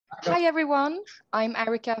Hi everyone, I'm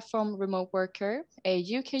Erika from Remote Worker, a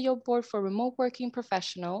UK job board for remote working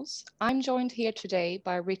professionals. I'm joined here today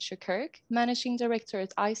by Richard Kirk, Managing Director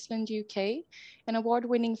at Iceland UK, an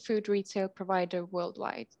award-winning food retail provider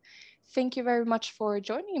worldwide. Thank you very much for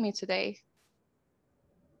joining me today.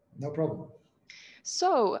 No problem.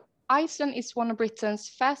 So, Iceland is one of Britain's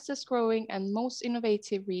fastest growing and most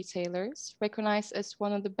innovative retailers, recognized as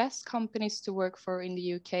one of the best companies to work for in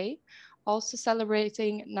the UK, also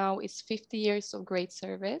celebrating now its 50 years of great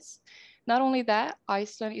service. Not only that,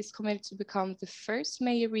 Iceland is committed to become the first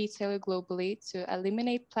major retailer globally to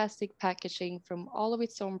eliminate plastic packaging from all of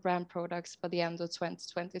its own brand products by the end of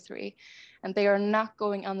 2023. And they are not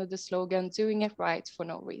going under the slogan, doing it right for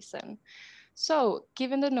no reason. So,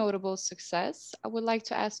 given the notable success, I would like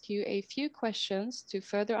to ask you a few questions to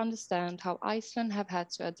further understand how Iceland have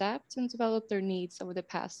had to adapt and develop their needs over the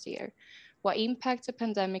past year, what impact the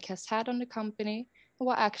pandemic has had on the company, and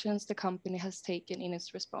what actions the company has taken in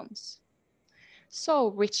its response. So,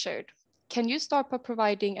 Richard, can you start by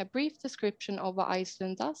providing a brief description of what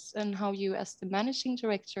Iceland does and how you, as the managing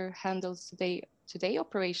director, handles today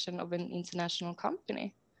operation of an international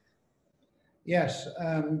company? Yes,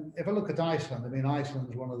 if I look at Iceland, I mean,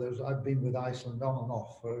 Iceland's one of those, I've been with Iceland on and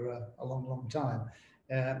off for a long, long time.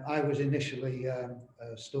 I was initially a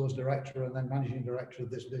stores director and then managing director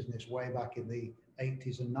of this business way back in the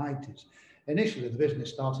 80s and 90s. Initially, the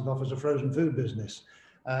business started off as a frozen food business,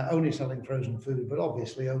 only selling frozen food, but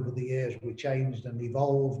obviously over the years we changed and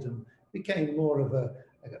evolved and became more of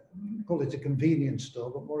call it a convenience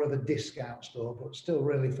store, but more of a discount store, but still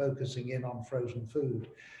really focusing in on frozen food.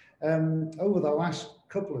 Over the last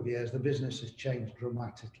couple of years, the business has changed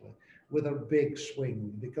dramatically with a big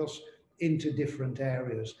swing because into different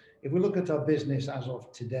areas. If we look at our business as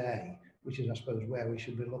of today, which is, I suppose, where we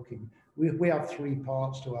should be looking, we have three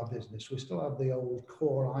parts to our business. We still have the old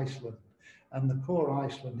core Iceland, and the core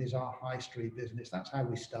Iceland is our high street business. That's how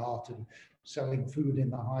we started selling food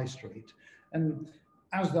in the high street. And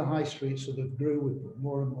as the high street sort of grew, we put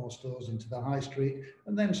more and more stores into the high street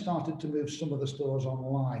and then started to move some of the stores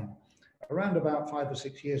online. Around about 5 or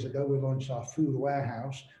 6 years ago, we launched our food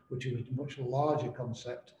warehouse, which is a much larger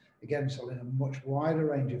concept, again, selling a much wider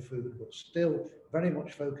range of food, but still very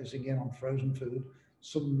much focusing in on frozen food,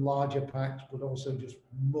 some larger packs, but also just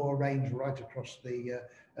more range right across the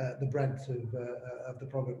breadth of the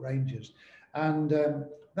product ranges. And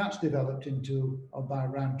that's developed into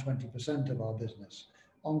about around 20% of our business.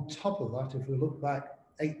 On top of that, if we look back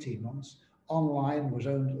 18 months, online was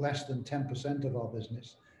only less than 10% of our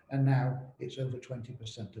business, and now it's over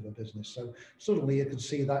 20% of our business. So suddenly you can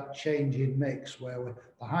see that change in mix where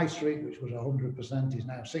the high street, which was 100%, is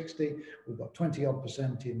now 60. We've got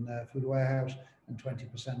 20% in food warehouse and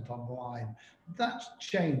 20% online. That's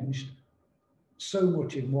changed so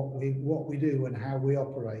much in what we do and how we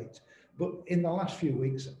operate. But in the last few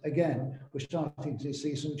weeks, again, we're starting to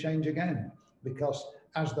see some change again, because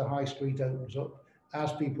as the high street opens up,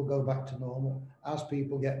 as people go back to normal, as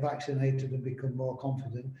people get vaccinated and become more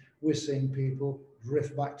confident, we're seeing people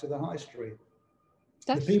drift back to the high street.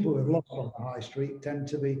 The people we've lost on the high street tend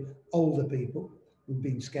to be older people who've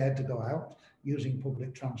been scared to go out using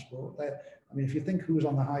public transport. I mean, if you think who's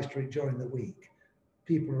on the high street during the week,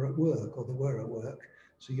 people are at work, or they were at work.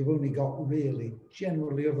 So you've only got really,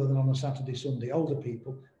 generally, other than on a Saturday, Sunday, older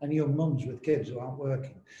people and young mums with kids who aren't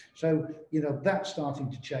working. So, you know, that's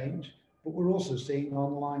starting to change. But we're also seeing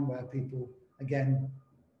online where people, again,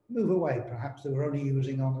 move away. Perhaps they were only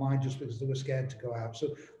using online just because they were scared to go out. So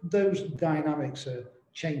those dynamics are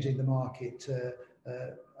changing the market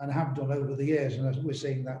and have done over the years. And we're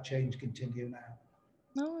seeing that change continue now.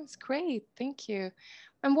 No, it's great. Thank you.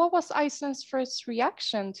 And what was Iceland's first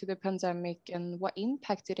reaction to the pandemic, and what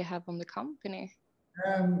impact did it have on the company?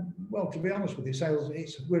 Well, to be honest with you,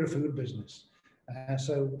 we're a food business.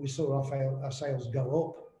 So we saw our sales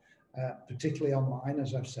go up, particularly online,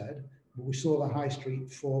 as I've said, but we saw the high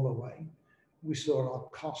street fall away. We saw our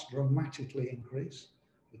cost dramatically increase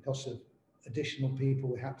because of additional people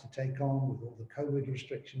we had to take on with all the COVID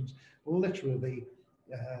restrictions. Literally,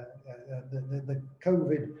 the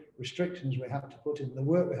COVID restrictions we had to put in, the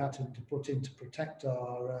work we had to put in to protect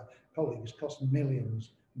our colleagues cost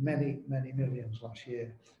millions, many millions last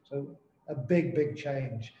year. So a big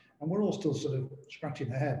change. And we're all still sort of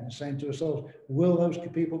scratching our head and saying to ourselves, will those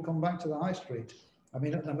people come back to the high street? I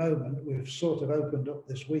mean, at the moment, we've sort of opened up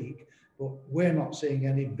this week, but we're not seeing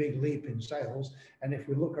any big leap in sales. And if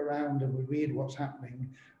we look around and we read what's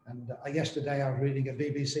happening, and yesterday I was reading a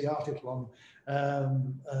BBC article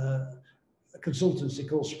on a consultancy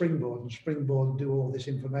called Springboard, and Springboard do all this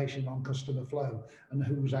information on customer flow and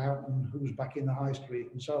who's out and who's back in the high street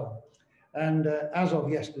and so on. And as of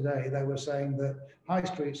yesterday, they were saying that high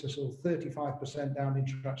streets are still 35% down in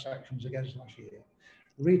transactions against last year.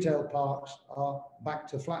 Retail parks are back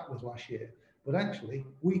to flat with last year, but actually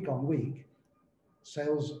week on week,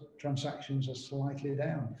 sales transactions are slightly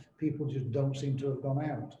down. People just don't seem to have gone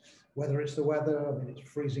out. Whether it's the weather, I mean, it's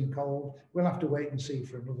freezing cold. We'll have to wait and see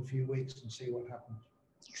for another few weeks and see what happens.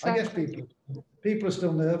 Exactly. I guess people are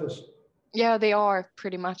still nervous. Yeah, they are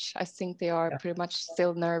pretty much. I think they are pretty much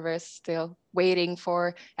still nervous, still waiting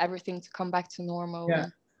for everything to come back to normal. Yeah,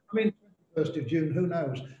 I mean, 1st of June, who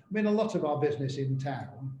knows? I mean, a lot of our business in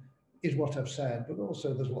town is what I've said, but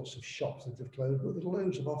also there's lots of shops that have closed, but there's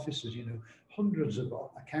loads of offices, you know, hundreds of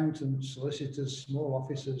accountants, solicitors, small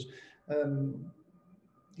offices,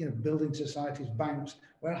 you know, building societies, banks,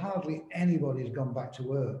 where hardly anybody's gone back to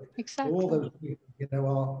work. Exactly. All those people, you know,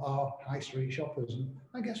 are high street shoppers, and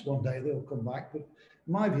I guess one day they'll come back, but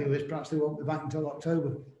my view is perhaps they won't be back until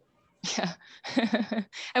October. Yeah.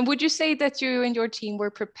 And would you say that you and your team were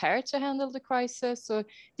prepared to handle the crisis, or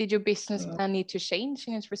did your business plan need to change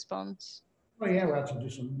in its response? Well, yeah, we had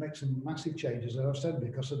to make some massive changes, as I've said,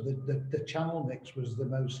 because of the channel mix was the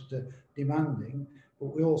most demanding,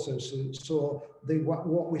 but we also saw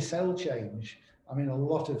what we sell change. I mean, a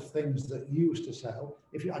lot of things that used to sell,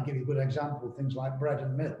 I'll give you a good example, things like bread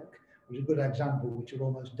and milk was a good example, which are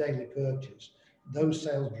almost daily purchase. Those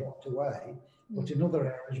sales dropped away, but in other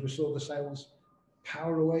areas we saw the sales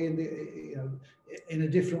power away in a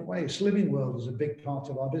different way. Slimming World is a big part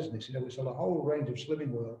of our business. You know, we sell a whole range of Slimming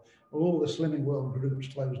World. All the Slimming World groups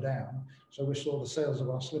closed down, so we saw the sales of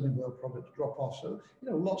our Slimming World products drop off. So, you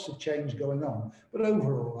know, lots of change going on, but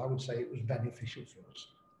overall I would say it was beneficial for us.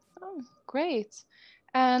 Oh, great.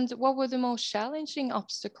 And what were the most challenging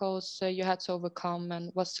obstacles you had to overcome,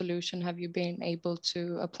 and what solution have you been able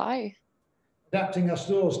to apply? Adapting our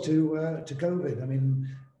stores to COVID. I mean,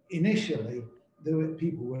 initially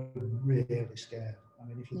people were really scared. I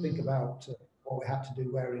mean, if you think about what we had to do,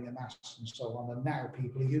 wearing a mask and so on, and now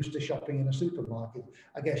people are used to shopping in a supermarket.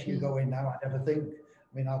 I guess you go in now, I never think.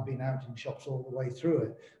 I mean, I've been out in shops all the way through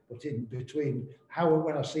it, but in between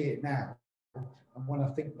when I see it now, and when I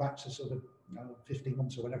think back to sort of 15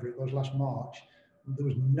 months or whatever it was, last March, there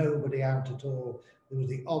was nobody out at all. There was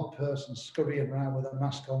the odd person scurrying around with a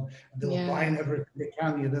mask on, and they were buying everything they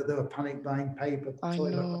can. You know, they were panic buying paper,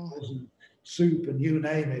 toilet rolls, and soup, and you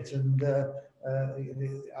name it. And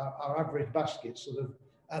our average basket sort of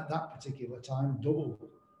at that particular time doubled.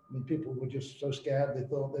 I mean, people were just so scared they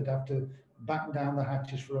thought they'd have to batten down the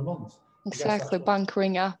hatches for a month. Exactly,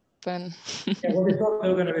 bunkering up. And well, they thought they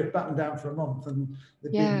were going to be battened down for a month, and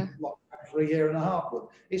they've been locked down for a year and a half. But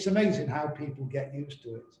it's amazing how people get used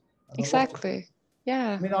to it. Exactly.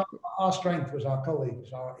 Yeah. I mean, our strength was our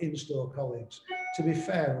colleagues, our in-store colleagues. To be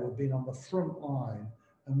fair, who have been on the front line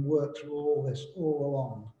and worked through all this all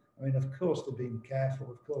along. I mean, of course they've been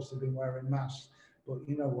careful. Of course they've been wearing masks. But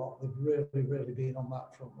you know what? They've really, really been on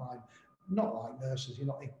that front line. Not like nurses. You're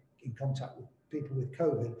not in contact with people with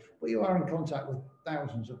COVID, but you are in contact with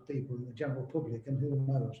thousands of people in the general public, and who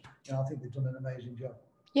knows? You know, I think they've done an amazing job.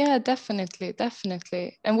 Yeah, definitely,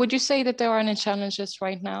 definitely. And would you say that there are any challenges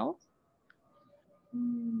right now?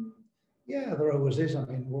 Yeah, there always is. I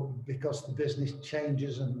mean, because the business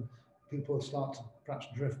changes and people start to perhaps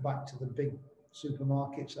drift back to the big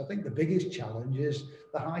supermarkets. I think the biggest challenge is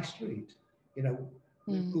the high street. You know,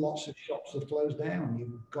 lots of shops have closed down.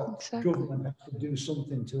 You've got government has to do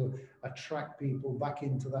something to attract people back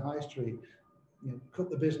into the high street. You know, cut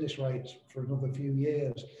the business rates for another few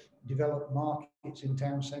years, develop markets in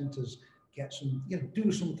town centres, get some, you know,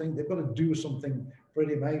 do something. They've got to do something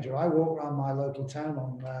pretty major. I walked around my local town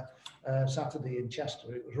on Saturday in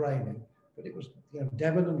Chester. It was raining, but it was, you know,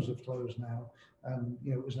 Debenhams have closed now, and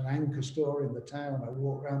you know, it was an anchor store in the town. I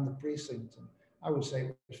walked around the precinct, and I would say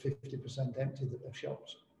it was 50% empty of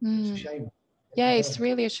shops. It's a shame. Yeah, it's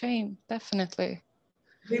really a shame. Definitely.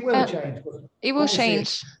 It will change. It will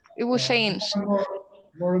change. It will change.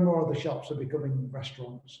 More and more of the shops are becoming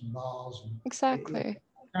restaurants and bars. And exactly.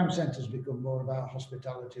 Town centres become more about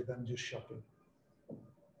hospitality than just shopping.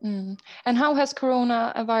 And how has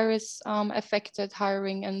coronavirus affected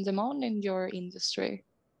hiring and demand in your industry?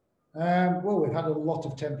 Well, we've had a lot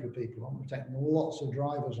of temporary people on. We've taken lots of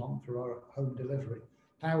drivers on for our home delivery,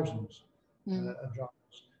 thousands of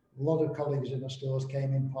drivers. A lot of colleagues in the stores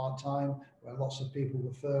came in part-time, where lots of people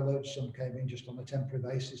were furloughed. Some came in just on a temporary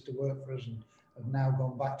basis to work for us and have now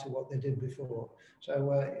gone back to what they did before.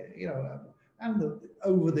 So, you know, and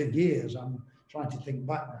over the years, I'm trying to think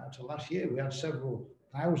back now to last year, we had several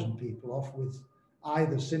 1,000 people off with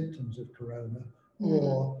either symptoms of corona Mm.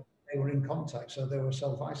 or they were in contact, so they were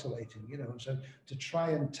self-isolating, you know. And so to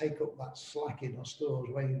try and take up that slack in our stores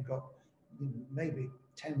where you've got maybe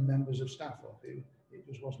 10 members of staff off, it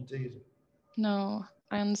just wasn't easy. No,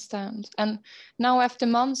 I understand. And now, after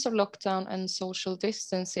months of lockdown and social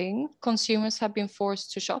distancing, consumers have been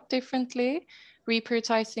forced to shop differently,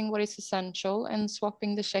 reprioritizing what is essential and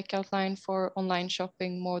swapping the checkout line for online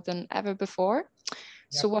shopping more than ever before.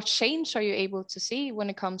 So, Yep. what change are you able to see when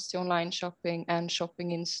it comes to online shopping and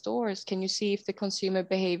shopping in stores? Can you see if the consumer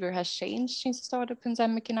behavior has changed since the start of the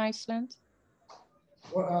pandemic in Iceland?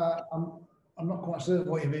 Well, I'm not quite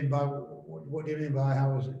certain what you mean by what do you mean by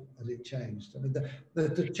how has it changed? I mean,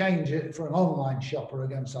 the change for an online shopper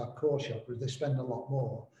against our core shoppers, they spend a lot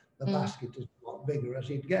more. The basket is a lot bigger, as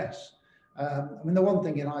you'd guess. I mean, the one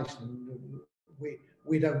thing in Iceland,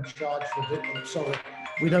 we don't charge for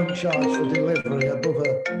we don't charge for delivery above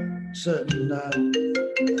a certain.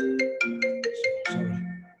 Sorry.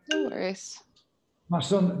 No worries. My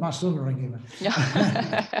son ringing me. Yeah.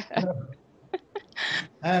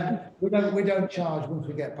 We don't charge once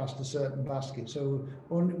we get past a certain basket, so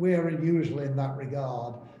we are unusual in that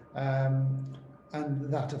regard,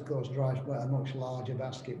 and that of course drives a much larger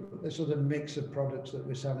basket. But the sort of mix of products that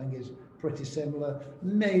we're selling is pretty similar.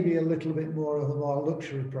 Maybe a little bit more of our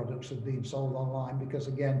luxury products have been sold online because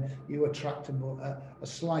again you attract a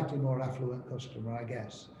slightly more affluent customer, I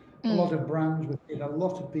guess. A lot of brands, we've seen a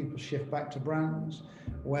lot of people shift back to brands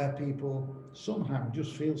where people somehow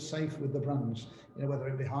just feel safe with the brands, you know, whether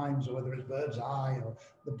it be Heinz or whether it's Bird's Eye or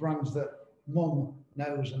the brands that mum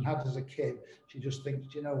knows and had as a kid. She just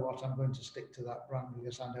thinks, you know what, I'm going to stick to that brand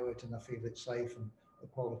because I know it and I feel it's safe and the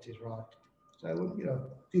quality's right. So, you know,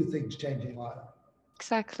 a few things changing like that.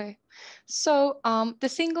 Exactly. So the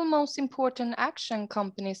single most important action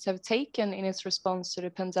companies have taken in its response to the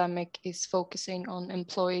pandemic is focusing on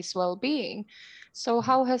employees' well-being. So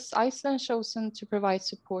how has Iceland chosen to provide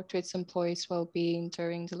support to its employees' well-being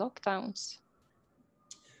during the lockdowns?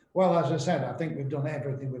 Well, as I said, I think we've done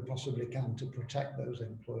everything we possibly can to protect those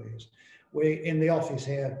employees. We in the office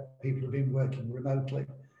here, people have been working remotely.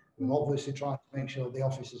 We've obviously tried to make sure the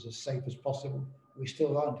office is as safe as possible. We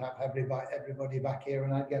still don't have everybody back here,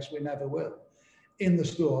 and I guess we never will. In the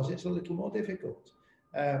stores, it's a little more difficult.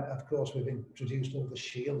 Of course, we've introduced all the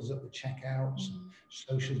shields at the checkouts,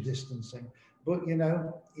 social distancing. But, you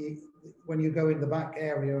know, when you go in the back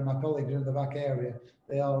area, and my colleagues are in the back area,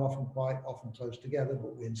 they are quite often close together,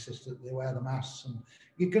 but we insist that they wear the masks. And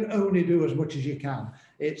you can only do as much as you can.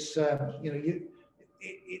 It's, you know,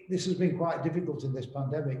 this has been quite difficult in this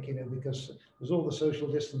pandemic, you know, because there's all the social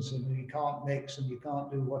distancing and you can't mix and you can't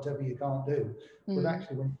do whatever you can't do. But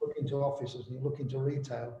actually, when you look into offices and you look into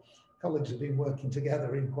retail, colleagues have been working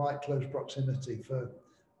together in quite close proximity for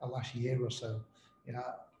the last year or so. You know,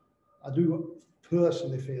 I do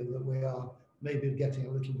personally feel that we are maybe getting a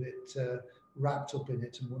little bit wrapped up in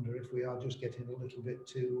it and wonder if we are just getting a little bit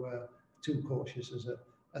too cautious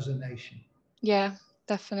as a nation. Yeah,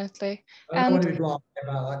 definitely. I don't want to be blasé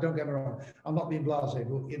about that. Don't get me wrong. I'm not being blasé,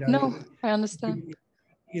 but you know. No, I understand.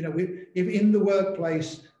 You know, if in the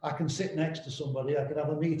workplace I can sit next to somebody, I could have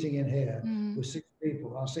a meeting in here with 6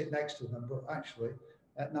 people. I'll sit next to them, but actually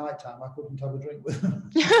at night time I couldn't have a drink with them.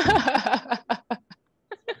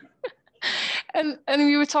 And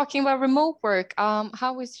we were talking about remote work.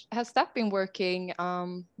 Has that been working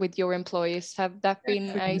with your employees? Have that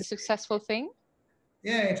been a successful thing?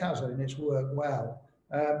 Yeah, it has, and it's worked well.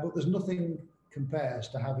 But there's nothing compares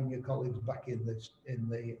to having your colleagues back in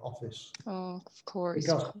the office. Oh, of course.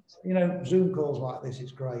 Because, you know, Zoom calls like this,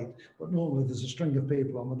 it's great, but normally there's a string of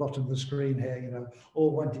people on the bottom of the screen here, you know,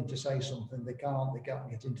 all wanting to say something. They can't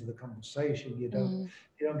get into the conversation. You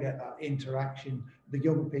don't get that interaction. The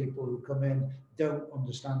young people who come in don't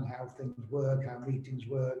understand how things work, how meetings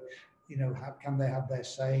work. You know, how can they have their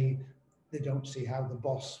say? They don't see how the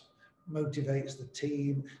boss motivates the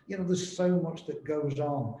team. You know, there's so much that goes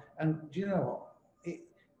on. And do you know what?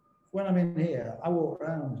 When I'm in here, I walk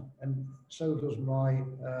around, and so does my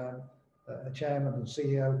chairman and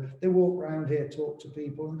CEO. They walk around here, talk to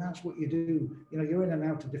people, and that's what you do. You know, you're in and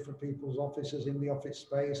out of different people's offices, in the office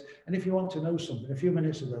space. And if you want to know something, a few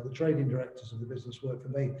minutes ago, the trading directors of the business work for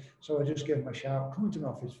me. So I just give them a shout, come into my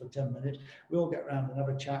office for 10 minutes. We all get around and have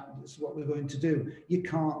a chat. And this is what we're going to do. You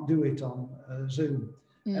can't do it on Zoom.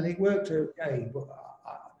 And it worked okay, but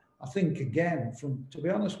I think, again, to be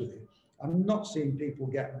honest with you, I'm not seeing people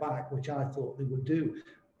get back, which I thought they would do.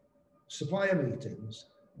 Supplier meetings,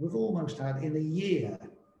 we've almost had in a year,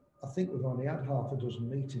 I think we've only had half a dozen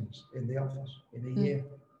meetings in the office in a year.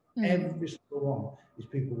 Every single one is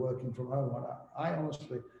people working from home. And I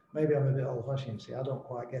honestly, maybe I'm a bit old-fashioned, see, I don't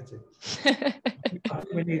quite get it.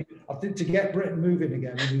 I think to get Britain moving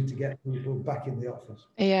again, we need to get people back in the office.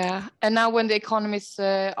 Yeah, and now when the economies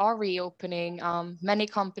are reopening, many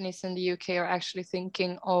companies in the UK are actually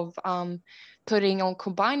thinking of putting on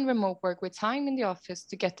combined remote work with time in the office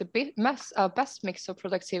to get the best mix of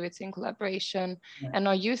productivity and collaboration. Yeah. And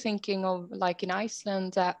are you thinking of, like in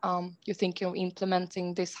Iceland, that you're thinking of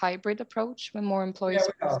implementing this hybrid approach when more employees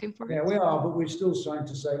are asking for it? Yeah, we are, but we're still trying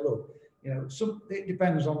to say, look, you know, it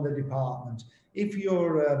depends on the department. If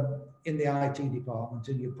you're in the IT department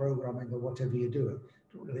and you're programming or whatever you're doing,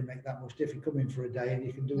 it doesn't really make that much difference. Come in for a day and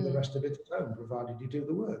you can do the rest of it at home, provided you do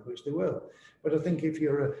the work, which they will. But I think if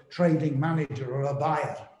you're a trading manager or a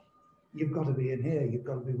buyer, you've got to be in here. You've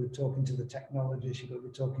got to be talking to the technologists. You've got to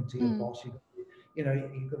be talking to your boss.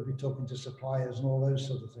 You've got to be talking to suppliers and all those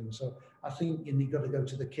sort of things. So I think you've got to go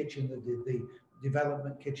to the kitchen, the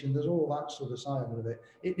development kitchen. There's all that sort of side of it.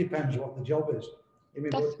 It depends what the job is. I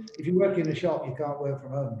mean, but if you work in a shop, you can't work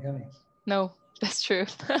from home, can you? No, that's true.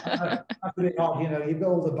 That's a bit odd, you know. You've got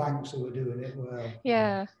all the banks who are doing it well.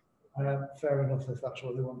 Yeah. Fair enough if that's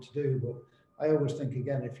what they want to do, but I always think,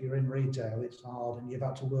 again, if you're in retail, it's hard and you've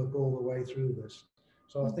had to work all the way through this.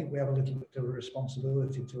 So I think we have a little bit of a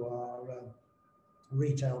responsibility to our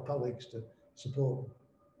retail colleagues to support them.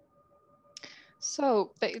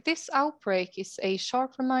 So this outbreak is a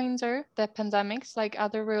sharp reminder that pandemics, like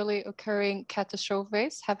other rarely occurring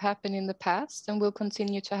catastrophes, have happened in the past and will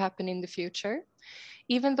continue to happen in the future.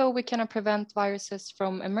 Even though we cannot prevent viruses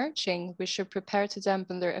from emerging, we should prepare to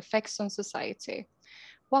dampen their effects on society.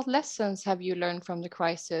 What lessons have you learned from the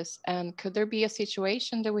crisis? And could there be a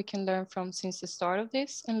situation that we can learn from since the start of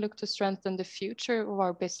this and look to strengthen the future of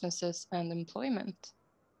our businesses and employment?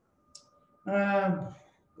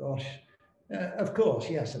 Gosh. Of course,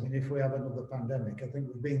 yes. I mean, if we have another pandemic, I think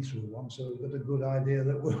we've been through one, so we've got a good idea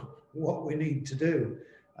that what we need to do.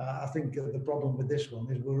 I think the problem with this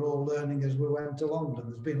one is we're all learning as we went along,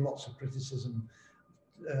 and there's been lots of criticism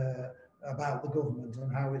about the government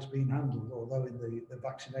and how it's been handled, although in the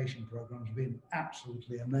vaccination program's been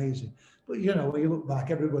absolutely amazing. But, you know, when you look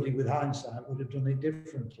back, everybody with hindsight would have done it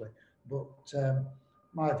differently. But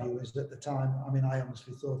my view is that at the time, I mean, I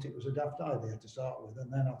honestly thought it was a daft idea to start with,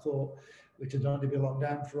 and then I thought we should only be locked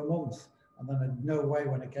down for a month. And then in no way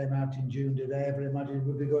when it came out in June did I ever imagine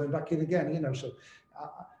we'd be going back in again, you know. So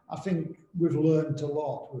I think we've learned a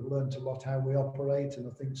lot. We've learned a lot how we operate, and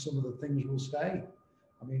I think some of the things will stay.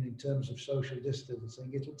 I mean, in terms of social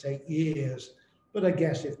distancing, it'll take years. But I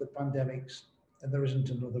guess if the pandemic's, and there isn't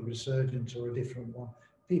another resurgence or a different one,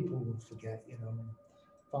 people will forget, you know. In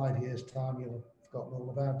 5 years' time, you'll have forgotten all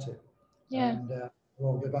about it. Yeah. And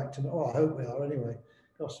we'll be back to, I hope we are anyway.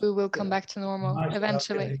 We will come back to normal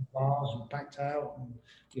eventually. Bars and packed out and,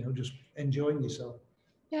 you know, just enjoying yourself.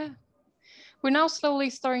 Yeah. We're now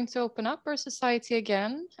slowly starting to open up our society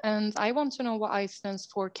again. And I want to know what Iceland's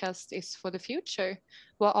forecast is for the future.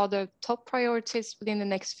 What are the top priorities within the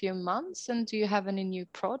next few months? And do you have any new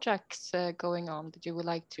projects going on that you would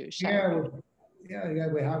like to share? Yeah,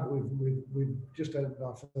 we have. We've just opened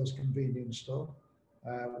our first convenience store,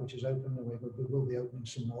 which is open, and we will be opening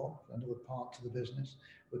some more, another part to the business.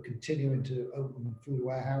 We're continuing to open food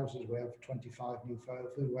warehouses. We have 25 new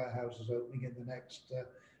food warehouses opening in the next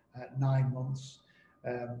 9 months.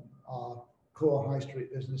 Our core high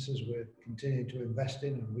street businesses, we're continuing to invest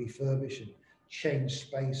in and refurbish and change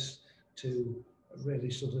space to really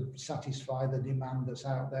sort of satisfy the demand that's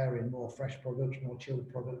out there in more fresh products, more chilled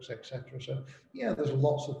products, etc. So yeah, there's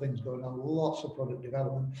lots of things going on, lots of product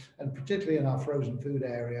development, and particularly in our frozen food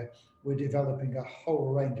area, we're developing a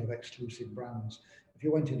whole range of exclusive brands. If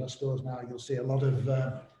you went in our stores now, you'll see a lot of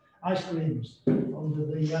ice creams under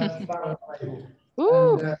the barrel label.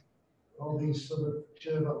 And all these sort of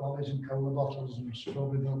sherbet lollies and cola bottles and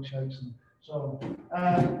strawberry milkshakes and so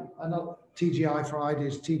on. And TGI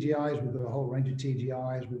Fridays, TGIs, we've got a whole range of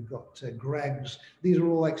TGIs, we've got Greg's. These are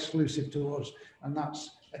all exclusive to us, and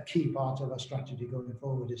that's a key part of our strategy going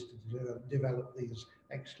forward, is to develop these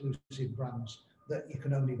exclusive brands that you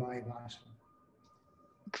can only buy in Iceland.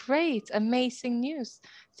 Great, amazing news.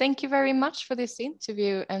 Thank you very much for this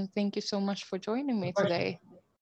interview, and thank you so much for joining me today.